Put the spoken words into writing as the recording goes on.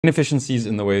Inefficiencies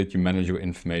in the way that you manage your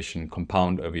information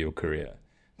compound over your career.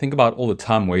 Think about all the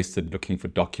time wasted looking for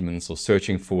documents or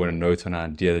searching for a note on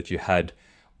an idea that you had,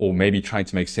 or maybe trying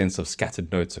to make sense of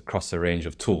scattered notes across a range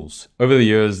of tools. Over the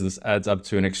years, this adds up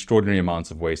to an extraordinary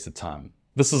amount of wasted time.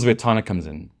 This is where Tana comes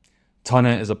in.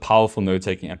 Tana is a powerful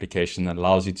note-taking application that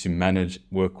allows you to manage,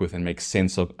 work with, and make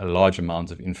sense of a large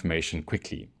amount of information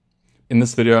quickly. In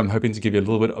this video, I'm hoping to give you a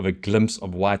little bit of a glimpse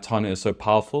of why Tana is so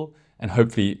powerful and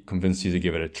hopefully convince you to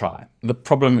give it a try. The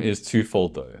problem is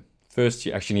twofold though. First,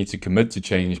 you actually need to commit to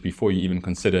change before you even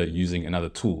consider using another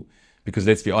tool. Because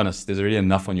let's be honest, there's already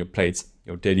enough on your plate.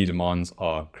 Your daily demands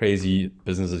are crazy.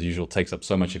 Business as usual takes up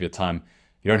so much of your time.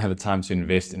 You don't have the time to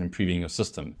invest in improving your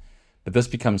system. But this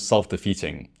becomes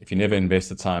self-defeating. If you never invest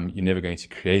the time, you're never going to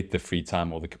create the free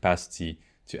time or the capacity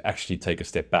to actually take a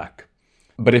step back.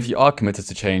 But if you are committed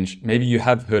to change, maybe you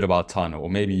have heard about Tana, or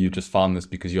maybe you just found this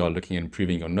because you are looking at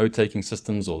improving your note-taking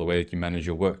systems or the way that you manage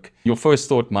your work. Your first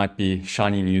thought might be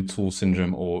shiny new tool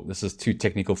syndrome, or this is too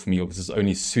technical for me, or this is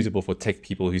only suitable for tech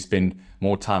people who spend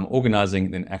more time organizing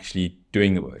than actually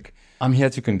doing the work. I'm here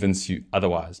to convince you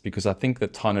otherwise, because I think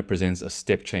that Tana presents a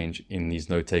step change in these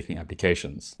note-taking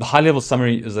applications. The high-level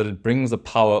summary is that it brings the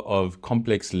power of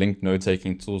complex linked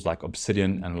note-taking tools like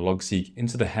Obsidian and Logseek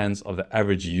into the hands of the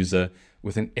average user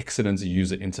with an excellent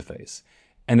user interface.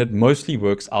 And it mostly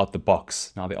works out the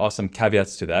box. Now, there are some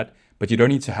caveats to that, but you don't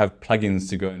need to have plugins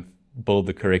to go and build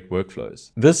the correct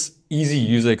workflows. This easy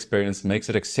user experience makes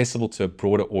it accessible to a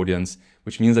broader audience,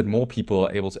 which means that more people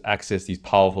are able to access these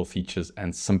powerful features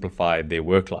and simplify their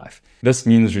work life. This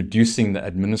means reducing the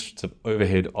administrative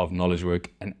overhead of knowledge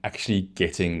work and actually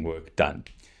getting work done.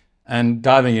 And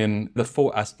diving in, the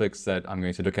 4 aspects that I'm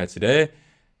going to look at today.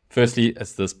 Firstly,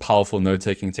 it's this powerful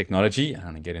note-taking technology, and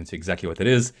I'm going to get into exactly what that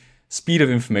is. Speed of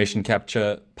information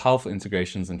capture, powerful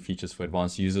integrations and features for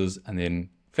advanced users, and then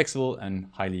flexible and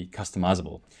highly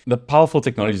customizable. The powerful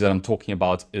technology that I'm talking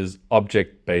about is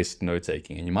object-based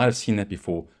note-taking, and you might have seen that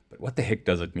before, but what the heck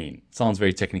does it mean? It sounds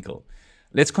very technical.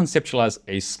 Let's conceptualize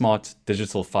a smart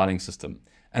digital filing system,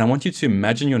 and I want you to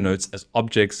imagine your notes as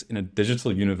objects in a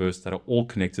digital universe that are all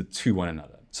connected to one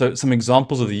another. So some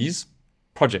examples of these: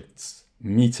 projects,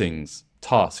 meetings,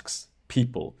 tasks,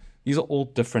 people. These are all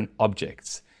different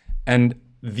objects. And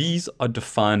these are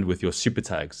defined with your super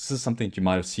tags. This is something that you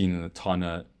might have seen in the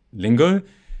Tana lingo.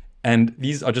 And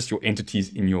these are just your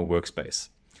entities in your workspace.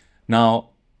 Now,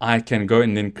 I can go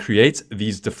and then create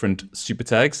these different super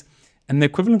tags. And the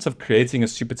equivalent of creating a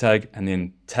super tag and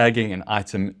then tagging an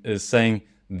item is saying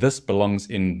this belongs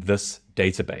in this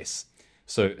database.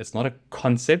 So it's not a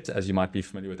concept, as you might be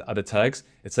familiar with other tags.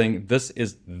 It's saying this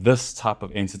is this type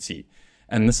of entity.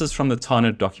 And this is from the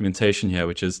Tana documentation here,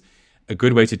 which is a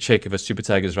good way to check if a super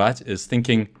tag is right, is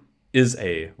thinking is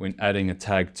a when adding a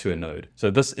tag to a node.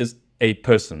 So this is a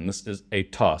person, this is a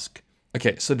task.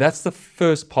 Okay, so that's the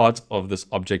first part of this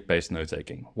object-based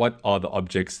note-taking. What are the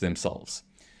objects themselves?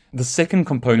 The second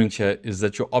component here is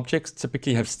that your objects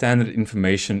typically have standard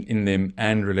information in them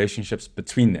and relationships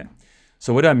between them.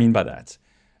 So what do I mean by that?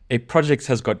 A project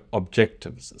has got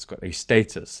objectives, it's got a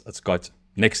status, it's got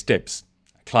next steps,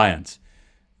 a client.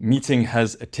 Meeting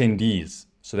has attendees,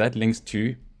 so that links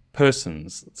to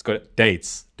persons. It's got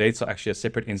dates. Dates are actually a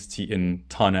separate entity in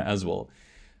Tana as well.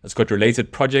 It's got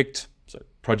related project, so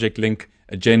project link,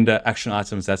 agenda, action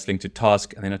items, that's linked to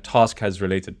task, and then a task has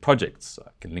related projects, so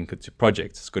I can link it to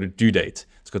project. It's got a due date.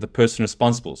 It's got the person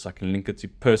responsible, so I can link it to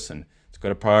person. It's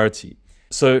got a priority.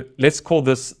 So let's call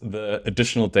this the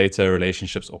additional data,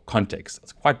 relationships, or context.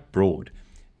 It's quite broad.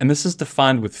 And this is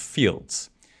defined with fields.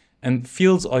 And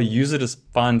fields are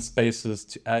user-defined spaces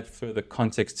to add further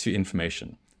context to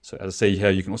information. So as I say here,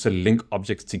 you can also link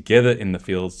objects together in the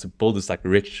fields to build this like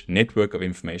rich network of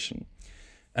information.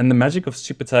 And the magic of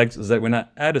super tags is that when I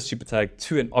add a super tag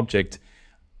to an object,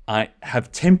 I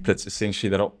have templates essentially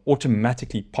that are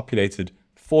automatically populated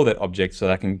for that object so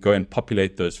that I can go and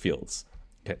populate those fields.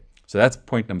 So that's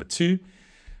point number 2.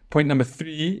 Point number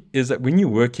 3 is that when you're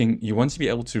working, you want to be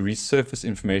able to resurface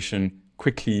information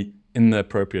quickly in the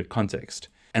appropriate context.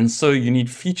 And so you need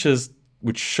features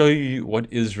which show you what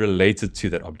is related to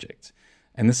that object.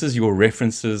 And this is your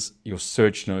references, your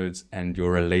search nodes, and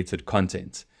your related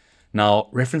content. Now,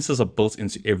 references are built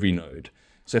into every node.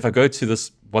 So if I go to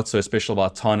this What's So Special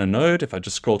About Tana node, if I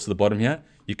just scroll to the bottom here,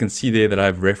 you can see there that I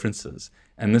have references.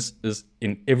 And this is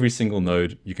in every single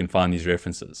node, you can find these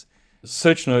references.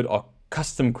 Search node are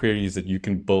custom queries that you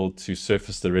can build to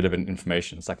surface the relevant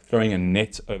information. It's like throwing a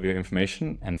net over your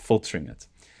information and filtering it.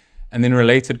 And then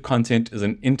related content is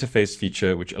an interface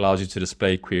feature which allows you to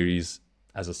display queries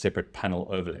as a separate panel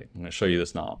overlay. I'm going to show you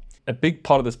this now. A big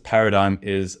part of this paradigm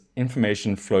is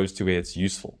information flows to where it's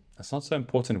useful. It's not so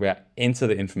important where I enter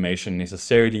the information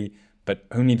necessarily, but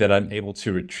only that I'm able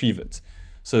to retrieve it.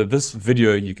 So this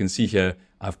video you can see here,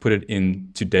 I've put it in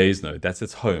today's node. That's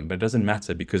its home, but it doesn't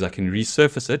matter because I can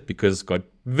resurface it because it's got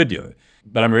video.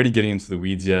 But I'm already getting into the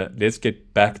weeds here. Let's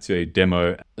get back to a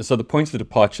demo. So the point of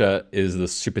departure is the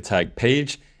super tag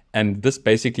page, and this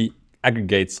basically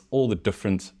aggregates all the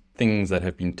different things that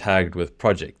have been tagged with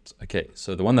projects. Okay,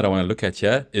 so the one that I want to look at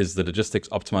here is the logistics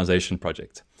optimization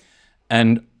project.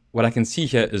 And what I can see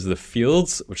here is the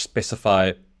fields which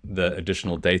specify the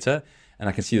additional data. And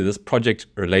I can see that this project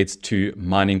relates to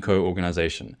mining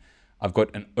co-organization. I've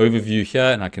got an overview here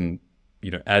and I can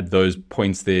add those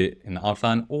points there in the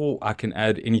outline, or I can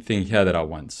add anything here that I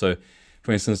want. So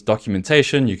for instance,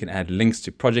 documentation, you can add links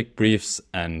to project briefs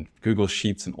and Google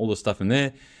Sheets and all the stuff in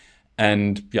there.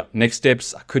 And yeah, next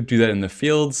steps, I could do that in the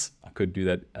fields. I could do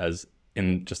that as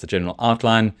in just a general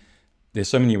outline. There's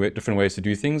so many different ways to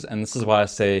do things. And this is why I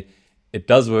say it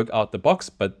does work out the box,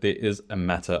 but there is a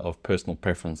matter of personal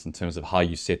preference in terms of how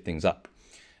you set things up.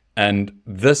 And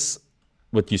this,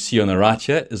 what you see on the right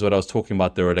here, is what I was talking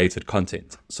about, the related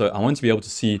content. So I want to be able to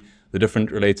see the different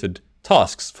related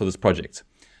tasks for this project.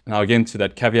 Now, again, to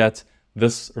that caveat,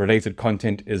 this related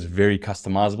content is very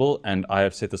customizable, and I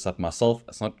have set this up myself.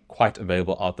 It's not quite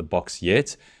available out the box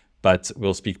yet, but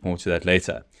we'll speak more to that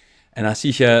later. And I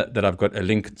see here that I've got a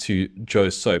link to Joe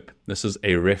Soap. This is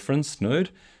a reference node.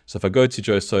 So if I go to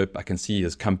Joe Soap, I can see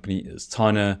his company is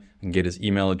Tana, I can get his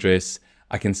email address.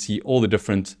 I can see all the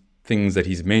different things that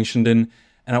he's mentioned in.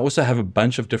 And I also have a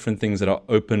bunch of different things that are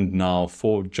opened now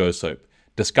for Joe Soap.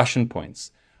 Discussion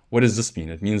points. What does this mean?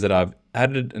 It means that I've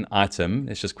added an item,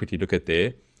 let's just quickly look at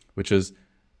there, which is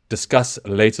discuss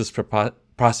latest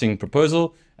pricing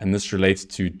proposal. And this relates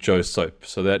to Joe Soap.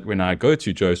 So that when I go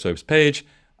to Joe Soap's page,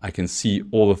 I can see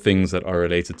all the things that are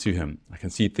related to him. I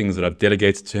can see things that I've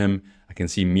delegated to him. I can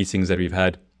see meetings that we've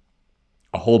had,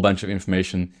 a whole bunch of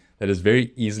information that is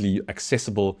very easily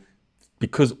accessible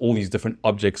because all these different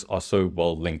objects are so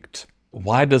well linked.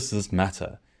 Why does this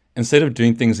matter? Instead of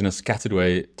doing things in a scattered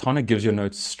way, Tana gives your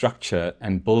notes structure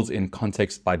and builds in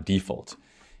context by default.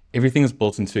 Everything is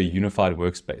built into a unified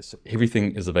workspace.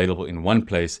 Everything is available in one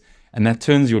place, and that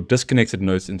turns your disconnected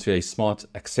notes into a smart,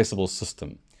 accessible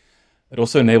system. It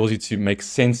also enables you to make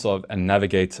sense of and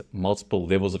navigate multiple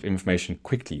levels of information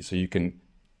quickly. So you can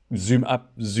zoom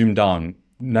up, zoom down,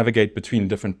 navigate between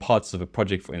different parts of a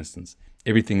project, for instance.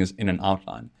 Everything is in an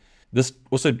outline. This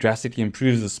also drastically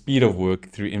improves the speed of work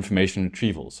through information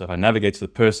retrieval. So if I navigate to the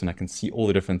person, I can see all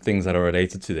the different things that are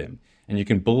related to them. And you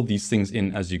can build these things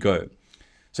in as you go.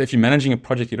 So if you're managing a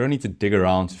project, you don't need to dig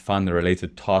around to find the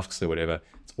related tasks or whatever.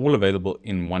 It's all available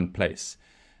in one place.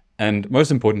 And most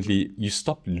importantly, you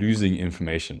stop losing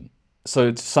information.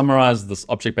 So to summarize this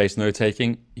object-based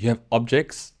note-taking, you have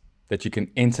objects that you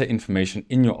can enter information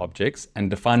in your objects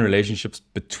and define relationships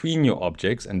between your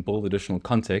objects and build additional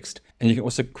context. And you can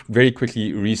also very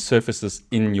quickly resurface this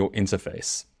in your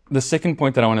interface. The second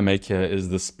point that I want to make here is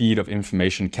the speed of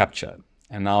information capture.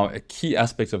 And now a key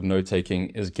aspect of note-taking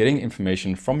is getting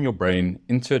information from your brain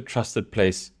into a trusted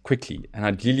place quickly. And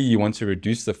ideally, you want to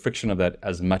reduce the friction of that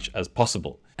as much as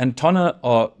possible. And Tana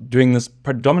are doing this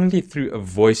predominantly through a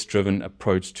voice-driven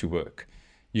approach to work.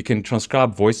 You can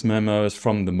transcribe voice memos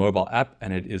from the mobile app,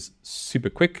 and it is super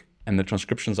quick, and the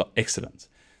transcriptions are excellent.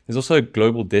 There's also a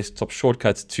global desktop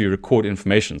shortcut to record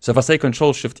information. So if I say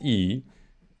Control-Shift-E,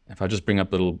 if I just bring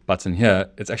up the little button here,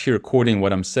 it's actually recording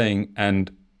what I'm saying,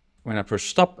 and when I push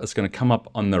stop, it's going to come up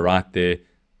on the right there,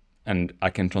 and I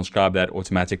can transcribe that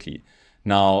automatically.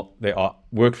 Now, there are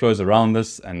workflows around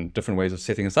this and different ways of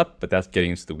setting this up, but that's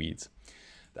getting into the weeds.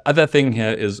 The other thing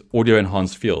here is audio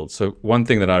enhanced fields. So one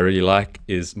thing that I really like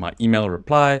is my email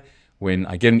reply. When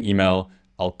I get an email,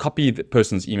 I'll copy the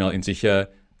person's email into here,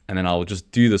 and then I'll just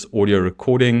do this audio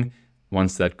recording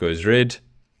once that goes red.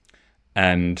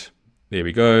 And there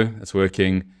we go, it's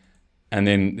working. And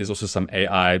then there's also some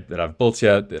AI that I've built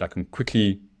here that I can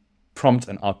quickly prompt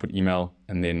and output email,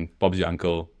 and then Bob's your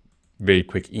uncle, very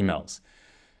quick emails.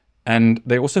 And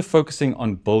they're also focusing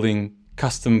on building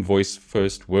custom voice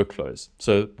first workflows.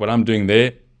 So what I'm doing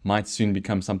there might soon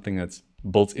become something that's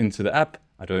built into the app.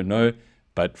 I don't know,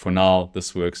 but for now,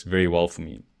 this works very well for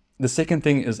me. The second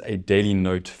thing is a daily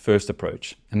note first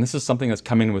approach. And this is something that's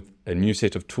come in with a new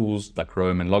set of tools like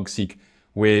Roam and Logseek,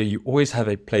 where you always have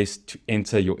a place to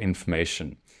enter your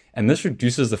information. And this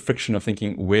reduces the friction of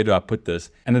thinking, where do I put this?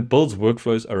 And it builds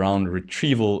workflows around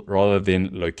retrieval rather than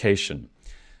location.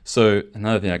 So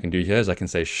another thing I can do here is I can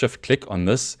say shift click on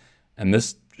this, and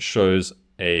this shows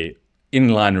a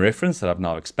inline reference that I've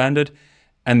now expanded.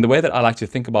 And the way that I like to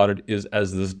think about it is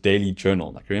as this daily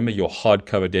journal. Like, remember your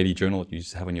hardcover daily journal you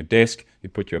used to have on your desk? You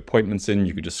put your appointments in,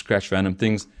 you could just scratch random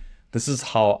things. This is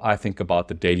how I think about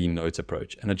the daily notes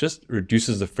approach, and it just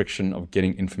reduces the friction of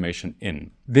getting information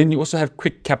in. Then you also have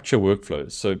quick capture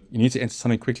workflows. So you need to enter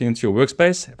something quickly into your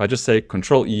workspace. If I just say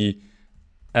Control E,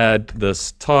 add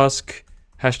this task,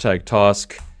 hashtag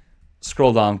task,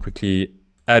 scroll down quickly,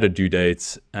 add a due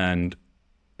date, and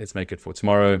let's make it for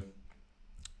tomorrow.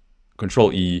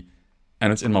 Control E,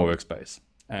 and it's in my workspace.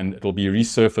 And it'll be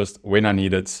resurfaced when I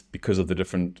need it because of the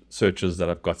different searches that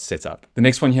I've got set up. The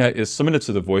next one here is similar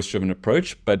to the voice-driven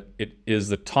approach, but it is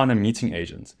the Tana meeting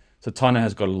agent. So Tana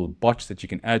has got a little bot that you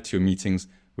can add to your meetings,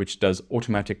 which does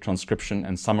automatic transcription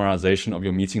and summarization of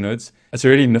your meeting notes. It's a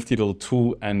really nifty little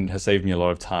tool and has saved me a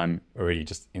lot of time already,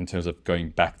 just in terms of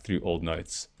going back through old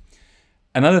notes.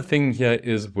 Another thing here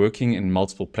is working in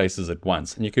multiple places at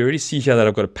once. And you can already see here that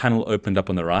I've got a panel opened up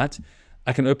on the right.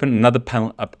 I can open another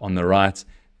panel up on the right,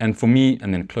 and for me,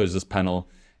 and then close this panel.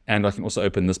 And I can also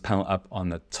open this panel up on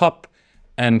the top.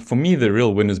 And for me, the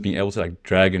real win is being able to like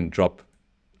drag and drop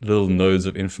little nodes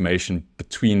of information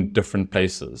between different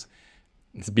places.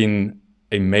 It's been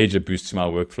a major boost to my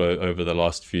workflow over the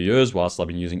last few years whilst I've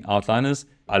been using outliners.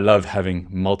 I love having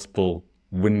multiple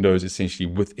windows essentially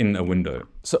within a window.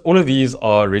 So all of these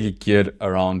are really geared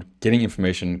around getting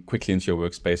information quickly into your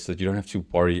workspace so that you don't have to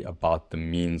worry about the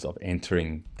means of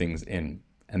entering things in.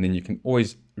 And then you can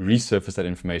always resurface that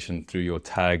information through your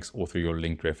tags or through your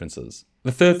linked references.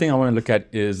 The third thing I want to look at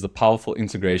is the powerful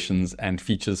integrations and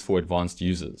features for advanced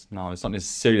users. Now, it's not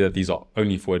necessarily that these are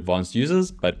only for advanced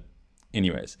users, but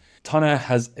anyways. Tana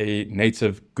has a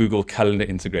native Google Calendar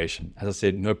integration. As I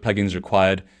said, no plugins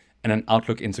required, and an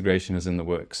Outlook integration is in the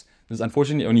works. There's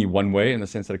unfortunately only one way in the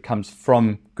sense that it comes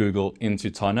from Google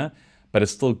into Tana, but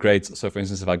it's still great. So for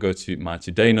instance, if I go to my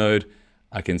today node,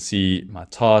 I can see my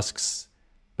tasks,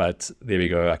 but there we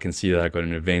go. I can see that I've got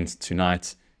an event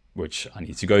tonight, which I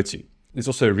need to go to. There's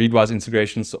also a Readwise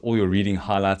integration, so all your reading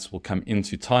highlights will come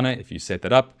into Tana if you set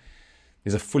that up.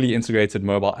 There's a fully integrated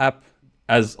mobile app.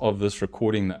 As of this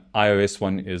recording, the iOS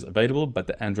one is available, but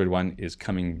the Android one is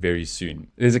coming very soon.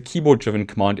 There's a keyboard-driven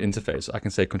command interface. I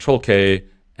can say Control K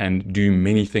and do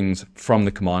many things from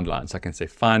the command line. So I can say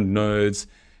find nodes,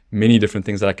 many different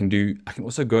things that I can do. I can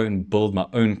also go and build my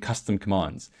own custom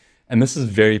commands. And this is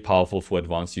very powerful for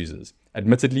advanced users.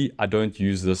 Admittedly, I don't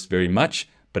use this very much,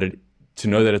 but to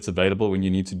know that it's available when you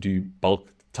need to do bulk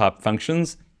type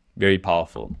functions, very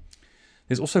powerful.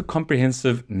 There's also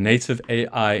comprehensive native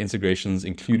AI integrations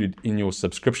included in your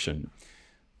subscription.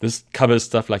 This covers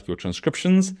stuff like your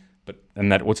transcriptions,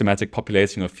 and that automatic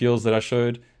populating of fields that I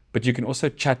showed, but you can also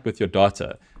chat with your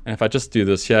data. And if I just do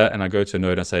this here and I go to a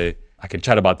node and say, I can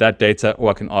chat about that data, or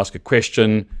I can ask a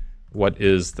question, what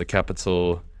is the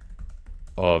capital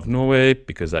of Norway?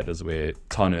 Because that is where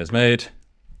Tana is made.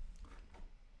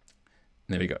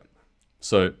 There we go.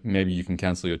 So maybe you can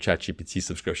cancel your ChatGPT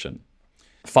subscription.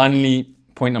 Finally,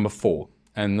 point number 4,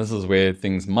 and this is where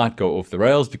things might go off the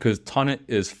rails because Tana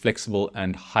is flexible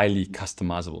and highly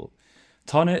customizable.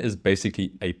 Tana is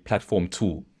basically a platform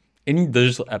tool. Any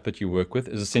digital app that you work with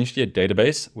is essentially a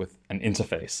database with an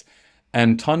interface.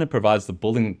 And Tana provides the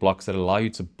building blocks that allow you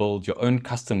to build your own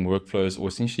custom workflows or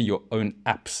essentially your own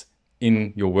apps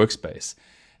in your workspace.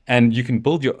 And you can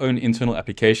build your own internal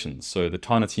applications. So the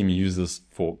Tana team uses this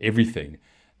for everything.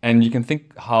 And you can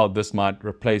think how this might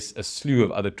replace a slew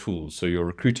of other tools. So your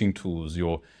recruiting tools,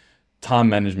 your time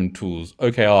management tools,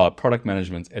 OKR, product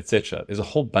management, etc. There's a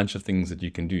whole bunch of things that you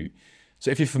can do.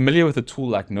 So if you're familiar with a tool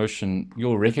like Notion,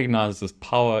 you'll recognize this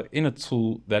power in a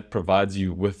tool that provides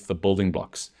you with the building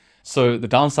blocks. So the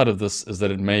downside of this is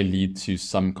that it may lead to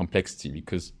some complexity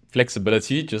because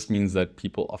flexibility just means that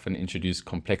people often introduce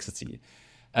complexity.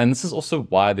 And this is also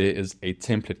why there is a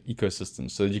template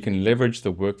ecosystem so that you can leverage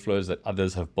the workflows that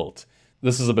others have built.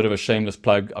 This is a bit of a shameless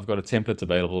plug. I've got a template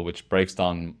available which breaks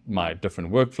down my different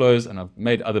workflows, and I've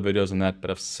made other videos on that, but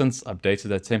I've since updated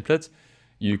that template.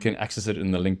 You can access it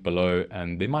in the link below,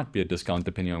 and there might be a discount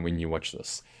depending on when you watch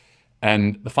this.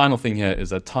 And the final thing here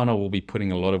is that Tana will be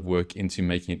putting a lot of work into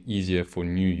making it easier for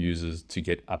new users to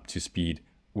get up to speed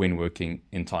when working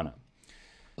in Tana.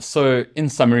 So in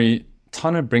summary,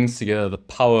 Tana brings together the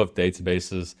power of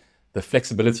databases, the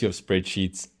flexibility of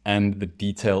spreadsheets, and the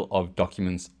detail of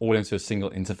documents all into a single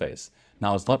interface.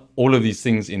 Now, it's not all of these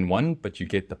things in one, but you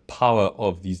get the power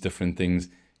of these different things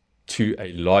to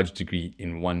a large degree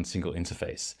in one single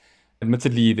interface.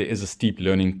 Admittedly, there is a steep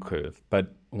learning curve,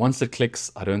 but once it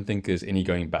clicks, I don't think there's any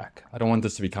going back. I don't want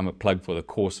this to become a plug for the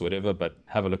course or whatever, but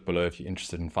have a look below if you're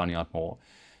interested in finding out more.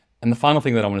 And the final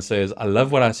thing that I want to say is I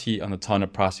love what I see on the Tana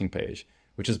pricing page,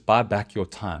 which is buy back your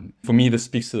time. For me, this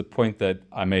speaks to the point that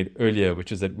I made earlier,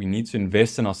 which is that we need to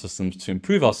invest in our systems to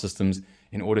improve our systems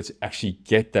in order to actually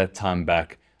get that time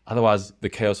back. Otherwise, the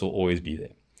chaos will always be there.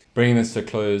 Bringing this to a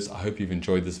close, I hope you've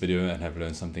enjoyed this video and have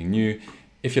learned something new.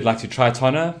 If you'd like to try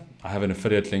Tana, I have an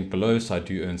affiliate link below, so I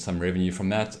do earn some revenue from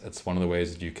that. It's one of the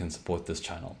ways that you can support this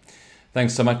channel.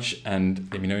 Thanks so much, and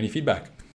let me know any feedback.